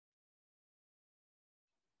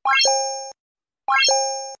Hola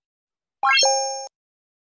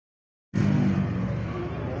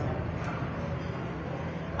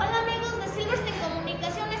amigos de Silverstein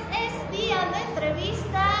Comunicaciones, es día de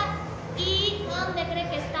entrevista y ¿dónde cree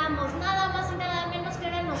que estamos? Nada más y nada menos que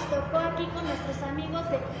ahora nos tocó aquí con nuestros amigos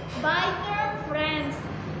de VikingFriends.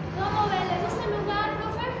 ¿Cómo ven? ¿Les gusta el lugar,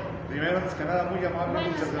 profe? Primero, antes que nada, muy amable,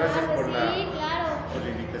 muchas gracias por la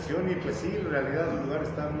invitación y pues sí, en realidad el lugar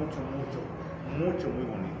está muy bonito.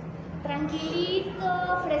 Tranquilito,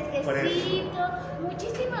 fresquecito.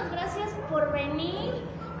 Muchísimas gracias por venir.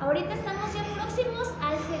 Ahorita estamos ya próximos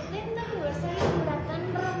al 70 aniversario de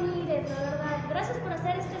Huracán Ramírez, de verdad. Gracias por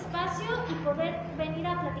hacer este espacio y poder venir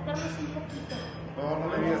a platicarnos un poquito. No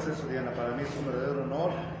me digas eso, Diana, para mí es un verdadero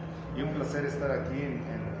honor y un placer estar aquí en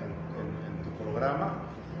tu programa.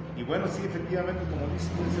 Y bueno, sí, efectivamente, como dices,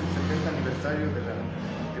 es el 70 aniversario de la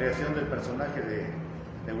creación del personaje de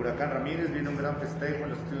Huracán Ramírez. Viene un gran festejo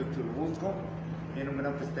en el estudio de Churubusco, viene un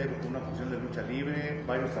gran festejo con una función de lucha libre,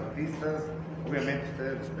 varios artistas, obviamente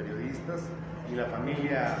ustedes los periodistas y la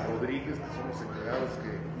familia Rodríguez, que son los encargados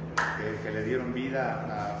que le dieron vida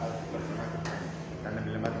a este personaje tan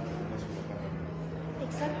emblemático como es Huracán Ramírez.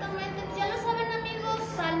 Exactamente, ya lo saben amigos,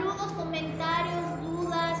 saludos, comentarios,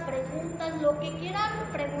 dudas, preguntas, lo que quieran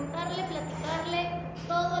preguntarle, platicarle,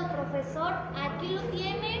 todo el profesor, aquí lo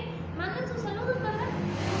tiene. Manden sus saludos, ¿verdad?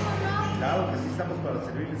 ¿Cómo no? Claro que sí, estamos para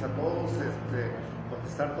servirles a todos,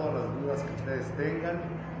 contestar todas las dudas que ustedes tengan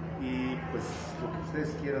y pues lo que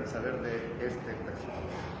ustedes quieran saber de este personaje.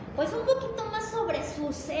 Pues un poquito más sobre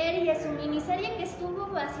su serie, su miniserie que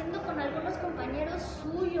estuvo haciendo con algunos compañeros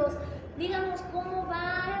suyos. Díganos cómo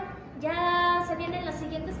va, ya se vienen los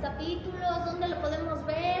siguientes capítulos, ¿dónde lo podemos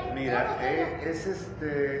ver? Mira,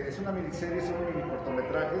 es una miniserie, son mini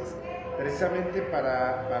cortometrajes, precisamente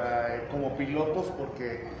para como pilotos,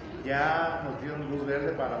 porque ya nos dieron luz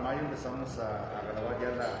verde para mayo, empezamos a grabar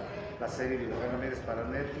ya la serie de Huracán Ramírez para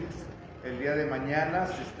Netflix. El día de mañana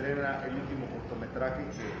se estrena el último cortometraje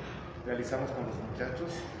que realizamos con los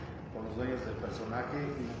muchachos, con los dueños del personaje,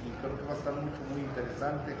 y creo que va a estar muy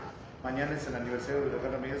interesante. Mañana es el aniversario de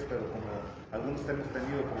Huracán Ramírez, pero como algunos hemos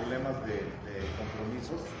tenido problemas de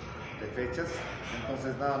compromisos, de fechas,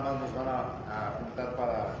 entonces nada más nos van a juntar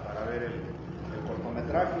para ver el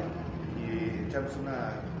cortometraje y echarnos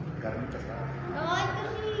una carnita asada. Ay, qué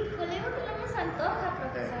rico, luego que no nos antoja,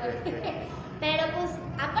 profesor. Pero pues,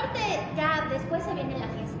 aparte, ya después se viene la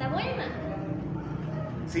fiesta buena.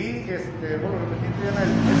 Sí, bueno, repetí, Diana, es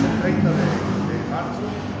el 30 de marzo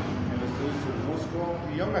en los estudios de Churubusco,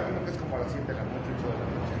 y yo me imagino que es como a las 7 de la noche, 8 de la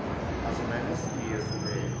noche, más o menos, y pues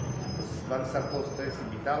van a estar todos ustedes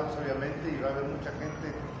invitados, obviamente, y va a haber mucha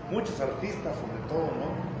gente, muchos artistas sobre todo,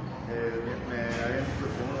 ¿no? Me habían dicho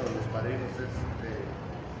que uno de los padrinos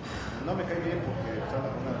no me cae bien porque anda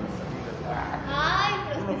con una de mis amigas.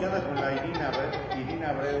 Ay, uno que anda con la Irina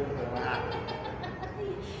Abreu,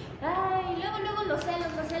 Ay, luego los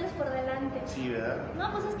celos por delante. Sí, ¿verdad?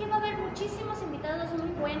 No, pues es que va a haber muchísimos invitados muy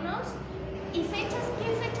buenos. ¿Y fechas?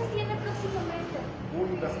 ¿Qué fechas tiene próximamente?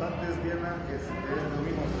 Muy bastantes, Diana. Es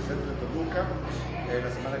domingo en el centro de Toluca.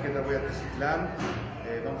 La semana que viene voy a Teciutlán.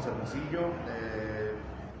 Vamos a Hermosillo.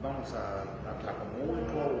 Vamos a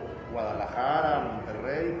Tlacomulco, Guadalajara,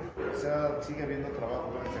 Monterrey. O sea, sigue habiendo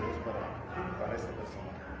trabajo, gracias a Dios, para esta persona.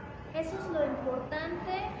 Eso es lo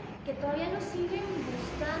importante, que todavía lo siguen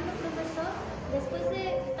buscando, profesor, después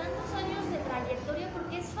de tantos años de trayectoria,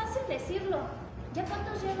 porque es fácil decirlo. ¿Ya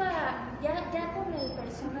cuántos lleva ya con el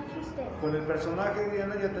personaje usted? Con el personaje,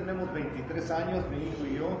 Diana, ya tenemos 23 años, mi hijo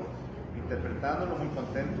y yo, interpretándolo, muy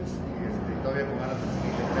contentos y todavía con ganas de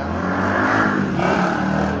seguir echando. Y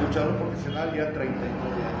como luchador profesional ya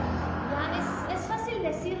 39 años. Ya, es fácil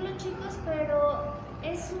decirlo, chicos, pero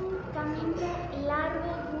es un camino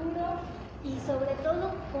largo, duro, y sobre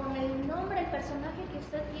todo con el nombre, el personaje que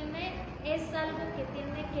usted tiene, es algo que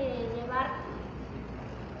tiene que llevar,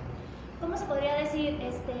 ¿cómo se podría decir?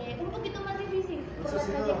 Un poquito más difícil por la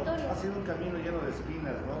trayectoria. Ha sido un camino lleno de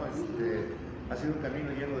espinas, ¿no? Ha sido un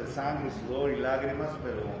camino lleno de sangre, sudor y lágrimas,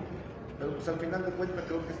 pero pues al final de cuentas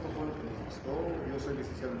creo que esto fue lo que nos gustó. Yo soy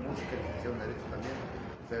licenciado en música, licenciado en Derecho también,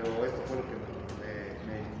 pero esto fue lo que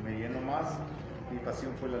me llenó más. Mi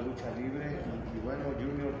pasión fue la lucha libre y bueno,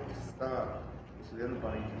 Junior pues, estaba estudiando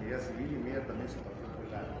para ingeniería civil y mira, también su pasión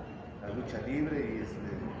fue la lucha libre y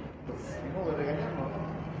pues ni modo de regañarlo,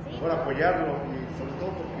 ¿no? Sí. Por apoyarlo y sobre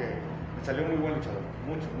todo porque me salió muy buen luchador,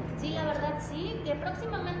 mucho. Sí, la verdad sí, que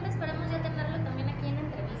próximamente esperamos ya tenerlo también aquí en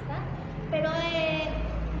entrevista, pero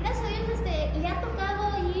gracias a Dios le ha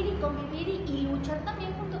tocado ir y convivir y luchar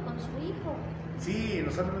también junto con su hijo. Sí,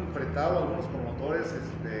 nos han enfrentado algunos promotores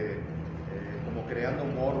como creando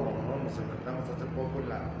morbo, ¿no? Nos enfrentamos hace poco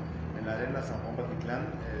en la arena San Juan Batitlán,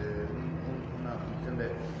 una función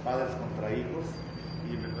de padres contra hijos,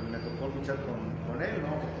 y me tocó luchar con él,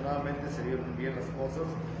 ¿no? Afortunadamente se dieron bien las cosas,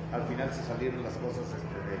 al final se salieron las cosas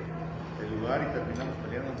del lugar y terminamos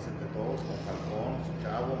peleándonos entre todos, con Falcón, su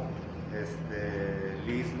chavo,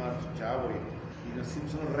 Lisma, su chavo, y nos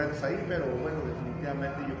hicimos unos retos ahí, pero bueno,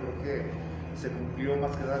 definitivamente yo creo que se cumplió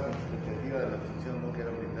más que nada con la expectativa de la función, ¿no? Que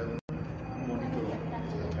era brindar un bonito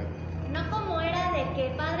espectáculo. No como era de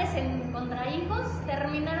que padres contra hijos,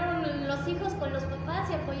 terminaron los hijos con los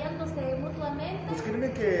papás y apoyándose mutuamente. Pues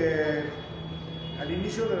créeme que al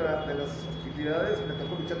inicio de las hostilidades me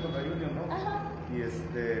tocó luchar contra Junior, ¿no? Ajá. Y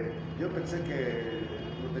yo pensé que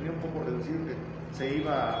lo tenía un poco reducido, que se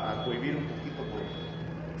iba a cohibir un poquito porque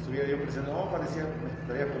estuviera yo pensando, no, parecía que me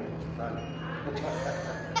estaría como tal.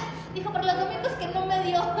 Dijo, por los domingos que no me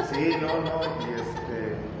dio. Sí, no,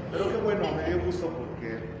 pero qué bueno, me dio gusto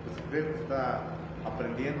porque pues, veo que está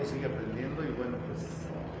aprendiendo, sigue aprendiendo y bueno, pues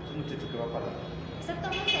es un muchacho que va para adelante.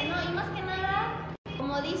 Exactamente, ¿no? Y más que nada,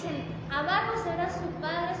 como dicen, abajo será su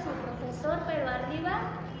padre, su profesor, pero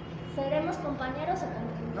arriba seremos compañeros o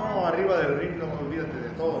compañeros. No, arriba del ring, no olvídate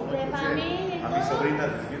de todo, ¿no? De familia, a mis sobrinas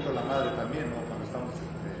les miento la madre también, ¿no? Cuando estamos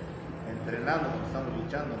entrenando, cuando estamos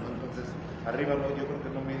luchando, ¿no? Entonces, arriba no, yo creo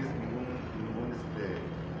que no mides ningún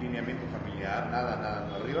lineamiento familiar, nada.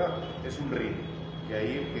 Arriba es un ring. Y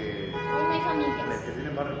ahí el que tiene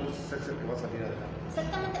más recursos es el que va a salir adelante.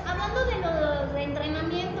 Exactamente. Hablando de lo de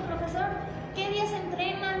entrenamiento, profesor, ¿qué días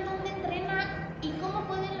entrenan? ¿Dónde entrenan? ¿Y cómo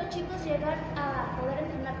pueden los chicos llegar a poder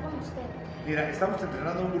entrenar con usted? Mira, estamos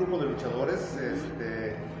entrenando un grupo de luchadores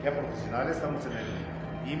ya profesionales. Estamos en el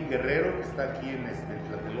Gym Guerrero, que está aquí en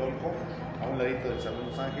Tlatelolco, a un ladito del Salón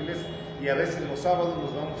Los Ángeles. Y a veces los sábados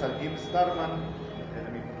nos vamos al Gym Starman, de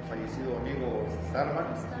mi fallecido amigo Starman,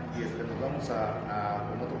 y nos vamos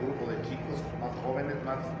con otro grupo de chicos más jóvenes,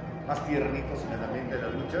 más tiernitos en el ambiente de la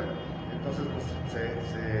lucha. Entonces pues,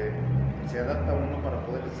 se adapta uno para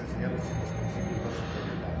poderles enseñar los principios básicos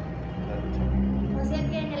de la lucha. O sea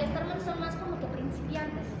que en el Starman son más como que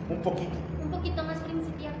principiantes. Un poquito más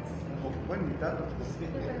principiantes. Bueno, ni tanto.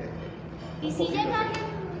 Y si llega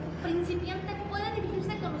alguien principiante, ¿puede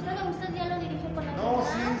dirigirse con usted o usted ya lo dirige con la No,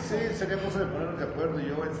 sí, sería cosa de ponernos de acuerdo.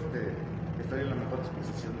 Yo estoy en la mejor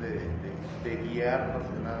disposición de guiar más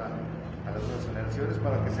que nada a las nuevas generaciones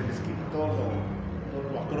para que se les quite todo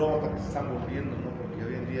lo acróbata que se están volviendo, ¿no? Porque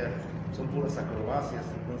hoy en día son puras acrobacias,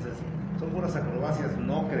 entonces son puras acrobacias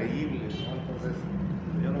no creíbles, ¿no? Entonces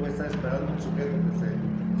yo no voy a estar esperando un sujeto que se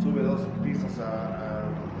sube 2 pisos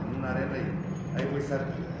en una arena y ahí voy a estar,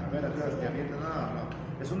 a ver, te avienta, no.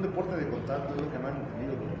 Es un deporte de contacto, es lo que me han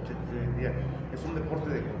entendido los muchachos hoy en día. Es un deporte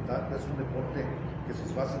de contacto, es un deporte que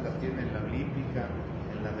sus bases las tiene en la olímpica,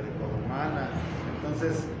 en la grecorromana.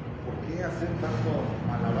 Entonces, ¿por qué hacer tanto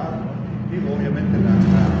malabar, no? Digo, obviamente la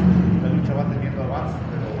lucha va teniendo avances,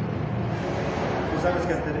 pero tú sabes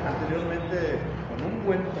que anteriormente con un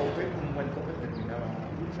buen tope terminaba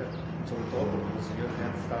una lucha, sobre todo porque los señores de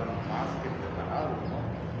antes estaban más que preparados, ¿no?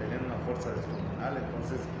 Tenían una fuerza descomunal,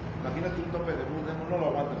 entonces imagínate un tope de luz, no lo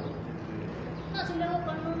aguantan. No, si luego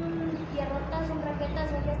con un pierrotazo, un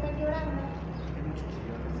raquetazo ya están llorando. Hay muchos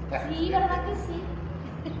señores. Sí, ¿verdad que sí?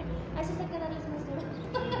 A eso se queda les más duro.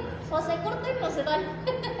 O se cortan o se dan.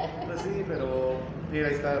 Pues sí, pero mira,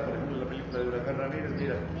 ahí está, por ejemplo, la película de Huracán Ramírez,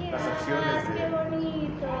 mira las acciones. ¡Qué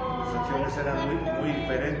bonito! Las acciones eran muy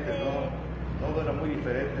diferentes, ¿no? Todo era muy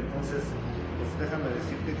diferente, entonces, pues déjame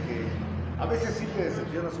decirte que a veces sí te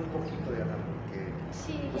decepcionas un poquito, Diana, porque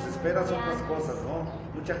pues esperas otras cosas, ¿no?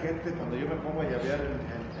 Mucha gente, cuando yo me pongo a llavear en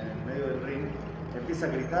medio del ring, empieza a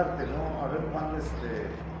gritarte, ¿no? A ver cuándo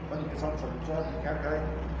empezamos a luchar, caray,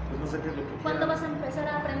 pues no sé qué es lo que ¿Cuándo vas a empezar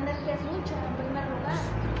a aprender qué es lucha, en primer lugar?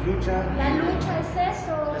 La Sí, lucha es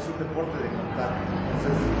eso. es un deporte de contacto,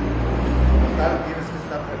 entonces, como tal, tienes que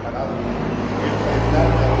estar preparado.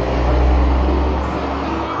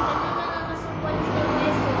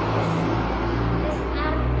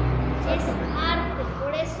 Es arte,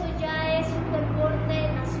 por eso ya es un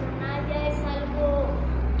deporte nacional, ya es algo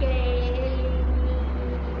que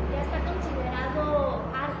ya está considerado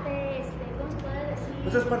arte, ¿cómo se puede decir?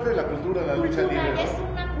 Pues es parte de la cultura de la lucha libre, ¿no? Es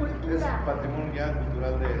una cultura. Es patrimonio ya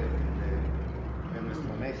cultural de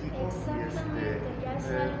nuestro México. Exactamente, ya es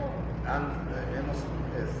algo. Hemos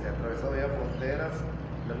atravesado ya fronteras.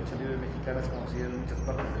 La lucha libre mexicana es conocida en muchas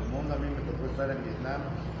partes del mundo. A mí me tocó estar en Vietnam,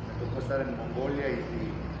 me tocó estar en Mongolia y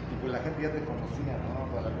pues la gente ya te conocía, ¿no?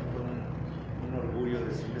 Para mí fue un orgullo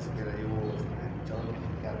decirles que era yo luchador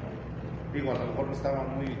mexicano. Digo, a lo mejor no estaba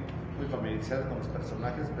muy muy familiarizado con los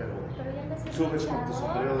personajes, pero ya andas en subes con tu luchador.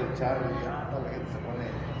 sombrero de charro y ya toda la gente se pone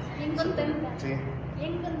Bien contenta. Sí.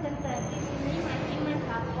 Bien contenta de ti. Sí, me imagino en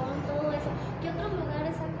Japón, todo eso. ¿Qué otros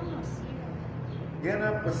lugares ha conocido?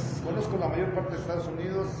 Diana, pues conozco la mayor parte de Estados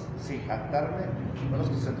Unidos, sin jactarme.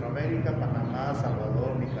 Conozco Centroamérica, Panamá,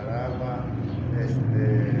 Salvador, Nicaragua,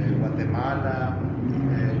 Guatemala,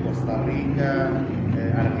 Costa Rica,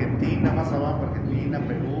 Argentina, más abajo, Argentina,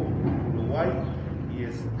 Perú, Uruguay, y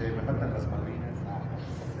me faltan las Malvinas.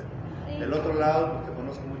 Del otro lado, pues, te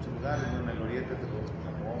conozco muchos lugares, ¿no? En el oriente te conozco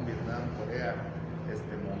Japón, Vietnam, Corea,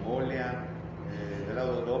 Mongolia. Del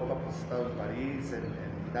lado de Europa, pues he estado en París, en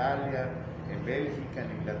Italia, en Bélgica,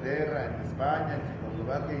 en Inglaterra, en España, en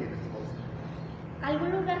Checoslovaquia y en Escocia.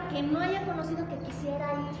 ¿Algún lugar que no haya conocido que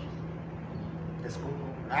quisiera ir? Escocia.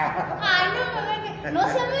 Ay, no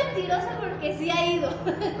sea mentirosa porque sí ha ido.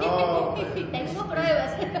 No, tengo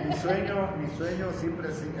pruebas. Mi sueño siempre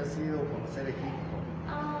ha sido conocer Egipto.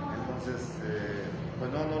 Entonces,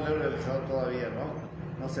 pues no lo he realizado todavía, ¿no?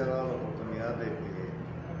 No se ha dado la oportunidad de que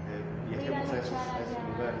viajemos a esos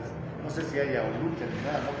lugares. No sé si haya o lucha ni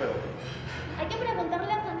nada, ¿no? Pero hay que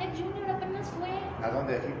preguntarle a Canet Junior, apenas fue. ¿a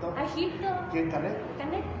dónde? ¿A Egipto? A Egipto. ¿Quién, Canet?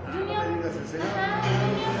 Canet No Junior. me digas, ¿en serio? Ajá,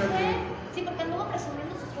 Junior fue. Sí, porque anduvo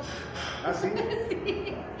presumiendo sus fotos. ¿Ah, sí?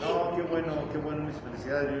 Sí. No, qué bueno, mis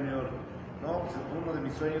felicidades, Junior. No, pues uno de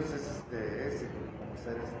mis sueños es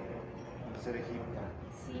conocer Egipto.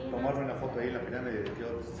 Sí, Tomarme una foto ahí en la pirámide de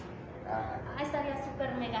Keops. Estaría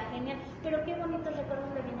súper mega genial. Pero qué bonitos recuerdos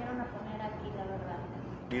le vinieron a poner aquí, la verdad.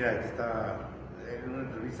 Mira, aquí está en una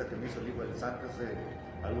entrevista que me hizo el hijo del Santo hace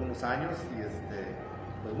algunos años y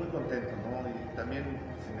pues muy contento, ¿no? Y también,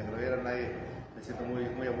 sin agregar a nadie, me siento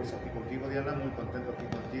muy a gusto aquí contigo, Diana, muy contento aquí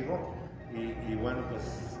contigo y bueno,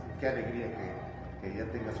 pues qué alegría que ya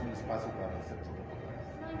tengas un espacio para hacer tus reportajes.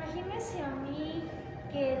 No, imagínese a mí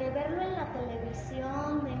que de verlo en la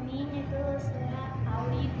televisión, de niña y todo eso,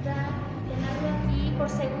 ahorita tenerlo aquí por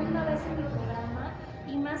segunda vez en mi programa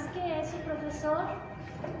y más que eso, profesor,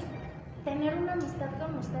 tener una amistad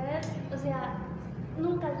con usted, o sea,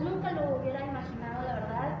 nunca lo hubiera imaginado, la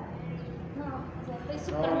verdad. No, o sea, estoy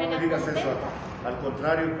súper mega No digas contenta. eso, al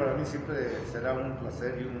contrario, para mí siempre será un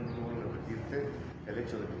placer y un honor repetirte el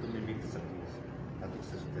hecho de que tú me invites a tus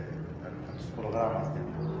programas.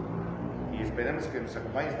 Y esperemos que nos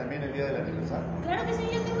acompañes también el día del aniversario. Claro que sí,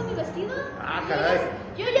 yo tengo mi vestido. Caray.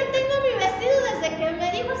 Yo ya tengo mi vestido desde que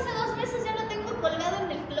me dijo hace 2 meses, ya lo tengo colgado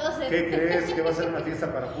en el closet. ¿Qué crees? ¿Que va a ser una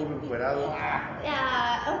fiesta para puro encuerado?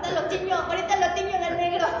 Ahorita lo tiño de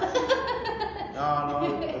negro. No,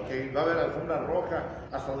 ok, va a haber alfombra roja,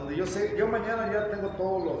 hasta donde yo sé. Yo mañana ya tengo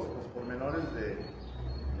todos los pormenores de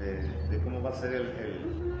cómo va a ser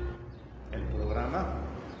el programa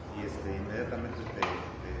y inmediatamente te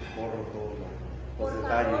corro todos los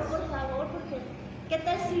detalles. Por favor, porque ¿qué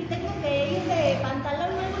tal si tengo que ir de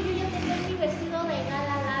pantalón nuevo? Yo ya tengo mi vestido de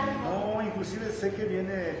gala largo. No, inclusive sé que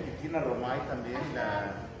viene Titina Romay también,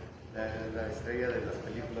 la estrella de las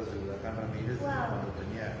películas de Huracán Ramírez, cuando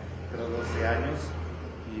tenía creo 12 años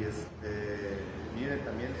y viene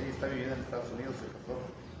también, ella está viviendo en Estados Unidos, se casó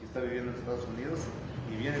y está viviendo en Estados Unidos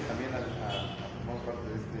y viene también a formar parte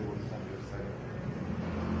de este bonito aniversario.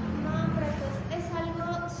 No, hombre, pues es algo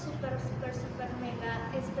súper mega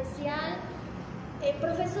especial.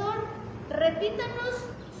 Profesor, repítanos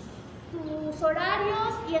sus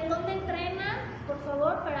horarios y en dónde entrena, por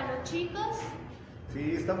favor, para los chicos.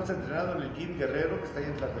 Sí, estamos entrenando en el Gym Guerrero, que está ahí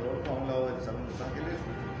en Tlatelolco, a un lado del Salón Los Ángeles,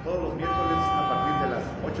 todos los miércoles a partir de las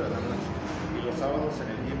 8 de la noche y los sábados en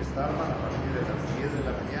el Gym Starman a partir de las 10 de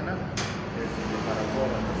la mañana, para todas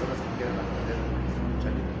las personas que quieran aprender lucha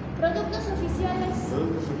libre. Productos oficiales.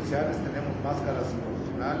 Productos oficiales, tenemos máscaras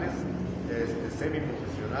profesionales,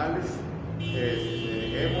 semiprofesionales,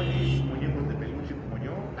 emojis, muñecos de peluche como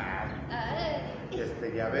yo,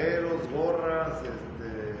 llaveros, gorras,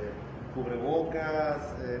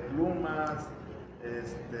 cubrebocas, plumas,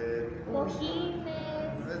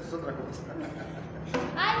 cojines. Eso es otra cosa.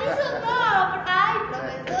 Ay, eso no, ay,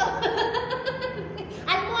 profesor.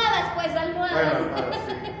 Almohadas, pues, almohadas. Bueno, almohadas,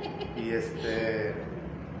 sí. Y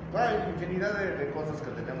hay infinidad de cosas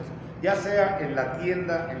que tenemos, ya sea en la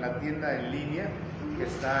tienda en línea, que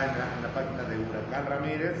está en la página de Huracán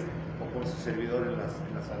Ramírez, o con su servidor en las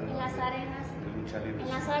arenas. En las arenas. De lucha libre. En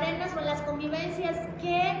las arenas o en las convivencias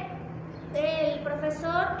que el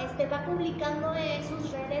profesor va publicando en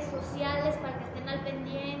sus redes sociales para que estén al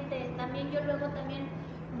pendiente. También yo luego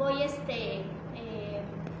voy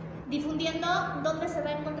difundiendo dónde se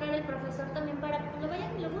va a encontrar el profesor también para que lo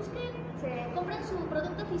vayan y lo busquen, se compren su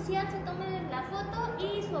producto oficial, se tomen la foto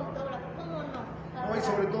y su autógrafo, ¿cómo no? No, y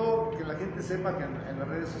sobre todo que la gente sepa que en las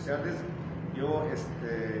redes sociales yo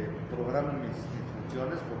programo mis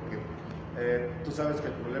funciones porque tú sabes que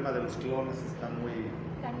el problema de los clones está muy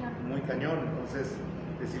cañón. Entonces,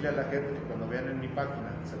 decirle a la gente que cuando vean en mi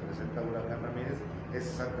página se presenta Huracán Ramírez, es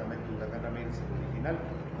exactamente Huracán Ramírez el original,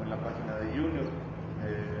 o en la página de Junior.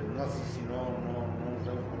 No sé si no nos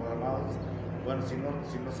vemos programados. Bueno, si no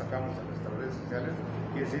sacamos en nuestras redes sociales,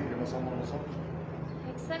 quiere decir que no somos nosotros.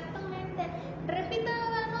 Exactamente.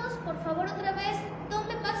 Repítanos, por favor, otra vez,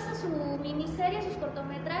 ¿dónde pasa su miniserie, sus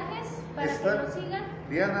cortometrajes, para que lo sigan?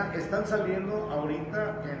 Diana, están saliendo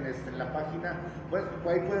ahorita en la página, pues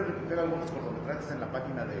ahí pueden recuperar algunos cortometrajes en la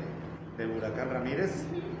página de Huracán Ramírez,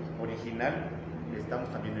 original.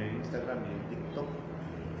 Estamos también en Instagram y en TikTok,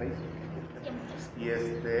 Facebook. Y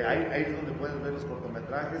ahí es donde pueden ver los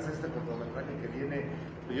cortometrajes. Este cortometraje que viene,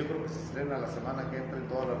 pues yo creo que se estrena la semana que entra en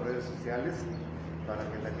todas las redes sociales para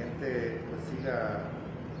que la gente pues siga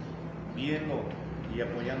viendo y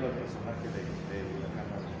apoyando al personaje de Huracán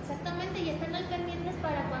Ramírez. Exactamente, y estén al pendientes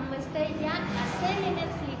para cuando esté ya la serie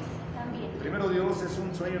Netflix también. Primero Dios, es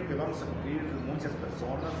un sueño que vamos a cumplir muchas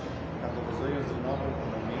personas, tanto los dueños del nombre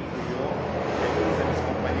como mi hijo y yo, y algunos de mis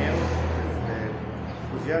compañeros.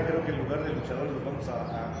 Pues ya creo que en lugar de luchadores los vamos a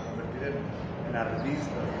convertir en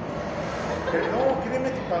artistas. Pero no,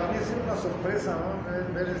 créeme que para mí ha sido una sorpresa, ¿no?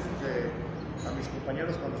 Ver a mis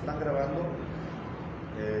compañeros cuando están grabando,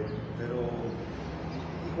 pero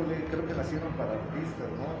híjole, creo que nacieron para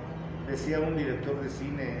artistas, ¿no? Decía un director de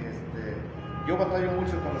cine, yo batallo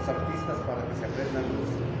mucho con los artistas para que se aprendan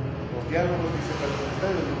los diálogos, dice, pero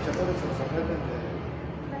ustedes los luchadores se los aprenden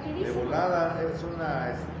de volada. Es un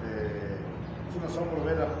asombro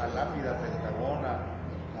ver a Lápida, a Pentagón,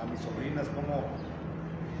 a mis sobrinas, cómo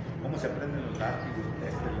se aprenden los lápidos,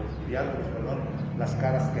 los diálogos, las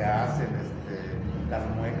caras que hacen, las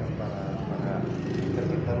muecas para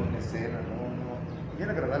interpretar una escena, ¿no? Bien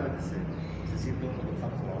agradable que se siente uno cuando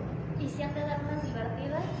estamos grabando. ¿Y si han de dar más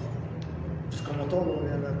divertidas? Pues como todo,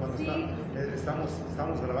 cuando sí. estamos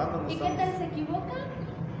grabando. ¿Y qué tal se equivocan?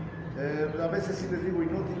 A veces sí les digo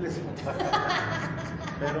inútiles,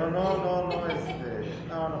 pero no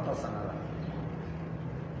pasa nada.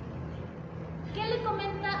 ¿Qué le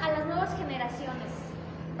comenta a las nuevas generaciones?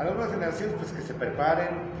 A las nuevas generaciones, pues que se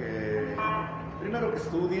preparen, que primero que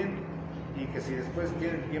estudien y que si después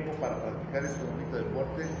tienen tiempo para practicar este bonito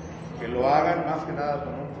deporte, que lo hagan más que nada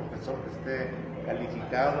con un profesor que esté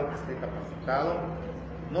calificado, que esté capacitado.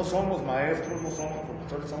 No somos maestros, no somos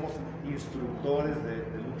profesores, somos instructores de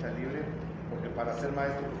lucha libre, porque para ser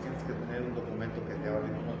maestro pues tienes que tener un documento que te avale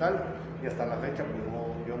como tal, y hasta la fecha pues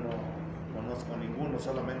yo no conozco ninguno,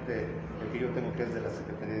 solamente el que yo tengo, que es de la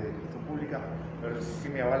Secretaría de Educación Pública, pero sí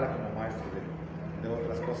me avala como maestro de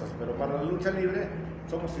otras cosas. Pero para la lucha libre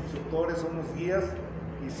somos instructores, somos guías,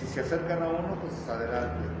 y si se acercan a uno, pues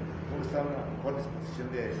adelante. Uno está en una mejor disposición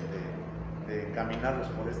de caminarlos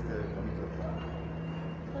por este bonito deporte.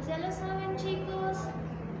 Pues ya lo saben, chicos.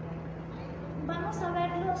 Vamos a ver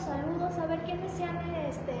los saludos, a ver quiénes se han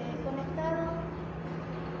conectado.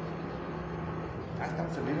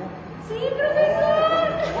 ¿Estamos en vivo? Sí, profesor,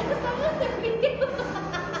 estamos en vivo.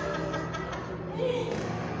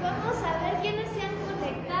 Vamos a ver quiénes se han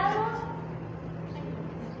conectado.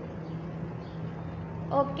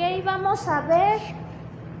 Ok, vamos a ver.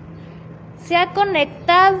 Se ha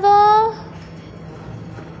conectado.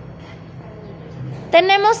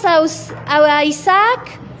 Tenemos a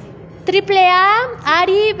Isaac, AAA,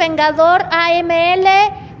 Ari, Vengador, AML,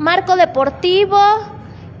 Marco Deportivo,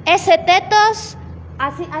 S-Tetos.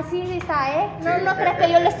 Así está, No creas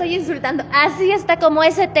que yo le estoy insultando. Así está como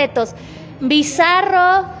S-Tetos.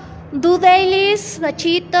 Bizarro, Dudeilis,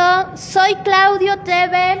 Nachito, Soy Claudio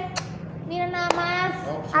TV. Miren nada más.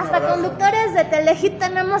 Hasta conductores de Telehit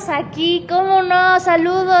tenemos aquí. ¿Cómo no?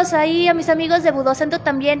 Saludos ahí a mis amigos de Budocentro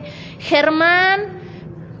también. Germán,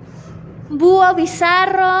 Búho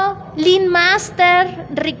Bizarro, Lin Master,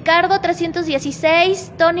 Ricardo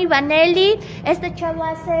 316, Tony Vanelli. Este chavo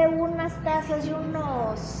hace unas tazas y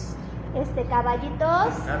unos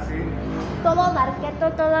caballitos. Sí. Todo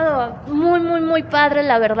darketo, todo muy padre,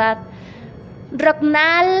 la verdad.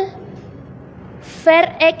 Rocknal,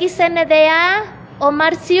 Fer XNDA,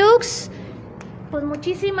 Omar Siux. Pues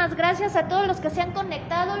muchísimas gracias a todos los que se han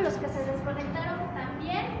conectado, los que se desconectaron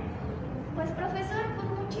también. Pues profesor,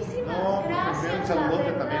 muchísimas gracias. Un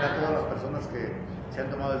saludote también a todas las personas que se han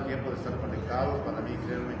tomado el tiempo de estar conectados. Para mí,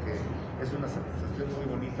 créanme que es una satisfacción muy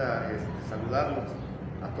bonita saludarlos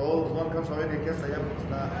a todos. No alcanzo a ver de aquí hasta allá porque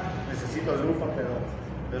necesito lupa, pero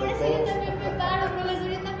por eso todos. yo también me paro,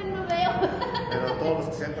 profesor, yo también lo veo. Pero todos los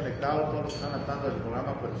que se han conectado, todos los que están atando el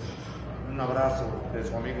programa, pues Un abrazo de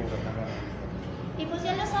su amigo Huracán Ramírez. Y pues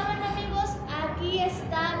ya lo saben, amigos, aquí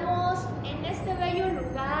estamos en este bello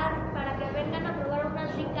lugar para que vengan a probar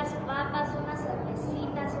unas ricas papas, unas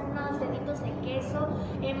cervecitas, unos deditos de queso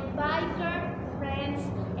en VikingFriends.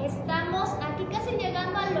 Estamos aquí casi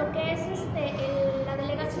llegando a lo que es la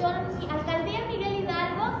delegación Alcaldía Miguel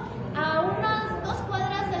Hidalgo, a unas 2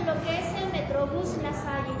 cuadras de lo que es el Metrobús La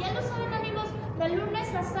Salle. Ya lo saben, amigos, de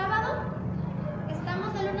lunes a sábado.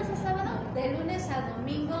 ¿Estamos de lunes a sábado? De lunes a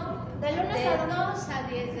domingo, De lunes de a domingo. 2 a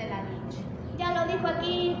 10 de la noche. Ya lo dijo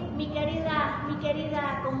aquí mi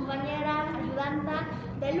querida compañera ayudanta.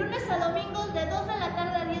 De lunes a domingo, de 2 de la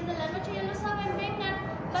tarde a 10 de la noche, ya lo saben, vengan.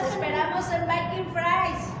 Los esperamos en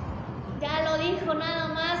VikingFriends. Ya lo dijo nada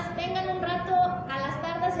más. Vengan un rato a las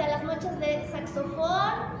tardes y a las noches de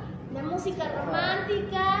saxofón, de música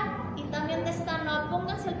romántica y también de stand-up.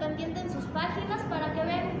 Pónganse al pendiente en sus páginas para que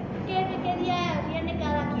vean qué día viene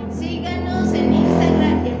cada quien. Síganos en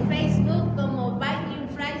Instagram y en Facebook como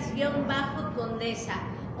VikingFriends-Condesa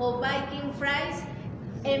o VikingFriends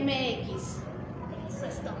MX. Eso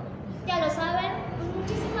es todo. Ya lo saben. Pues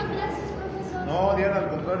muchísimas gracias, profesor. No, Diana, al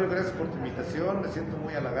contrario, gracias por tu invitación. Me siento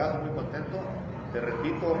muy halagado, muy contento. Te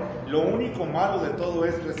repito, lo único malo de todo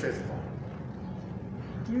esto es esto.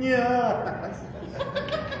 ¡Ña!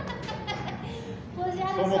 Pues ya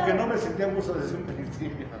lo Como que saben. no me sentía a gusto desde un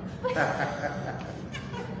principio.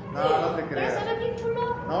 No te Pero creas. se ve bien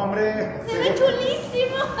chulo. No, hombre. Se ve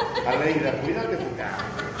chulísimo. Aleida, cuídate tu cara.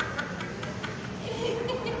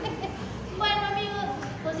 Bueno, amigos,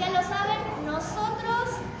 pues ya lo saben, nosotros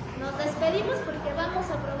nos despedimos porque vamos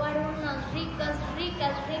a